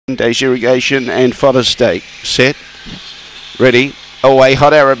Dash Irrigation and Fodder Stake. Set. Ready. Away,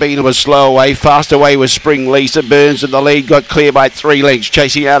 Hot Arabina was slow away. Fast away was Spring Lisa. Burns in the lead, got clear by 3 lengths.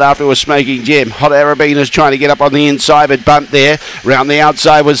 Chasing out after was Smoking Gem. Hot Arabina's trying to get up on the inside, but bumped there. Round the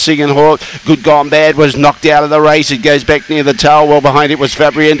outside was Singing Hawk. Good Gone Bad was knocked out of the race. It goes back near the tail. Well behind it was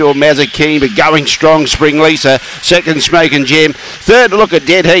Fabriento Mazakeen, but going strong, Spring Lisa. Second, Smoking Gem. Third, look at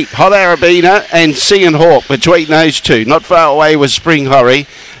Dead Heat. Hot Arabina and Singing Hawk between those two. Not far away was Spring Hurry.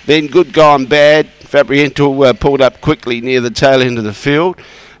 Then Good Gone Bad. Fabriento pulled up quickly near the tail end of the field,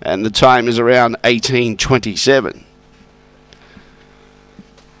 and the time is around 18:27.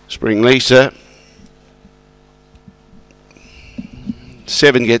 Spring Lisa.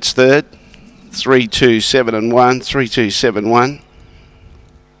 7 gets third. 3, 2, 7 and 1. 3, 2, 7, 1.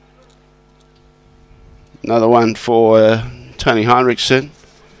 Another one for Tony Heinrichsen.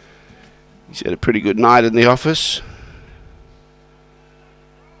 He's had a pretty good night in the office.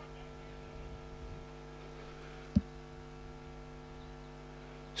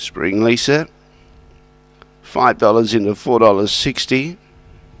 Spring Lisa, $5 into $4.60,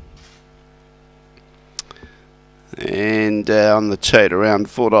 and on the tote around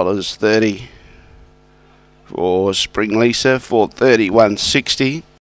 $4.30 for Spring Lisa, $4.30, $1.60.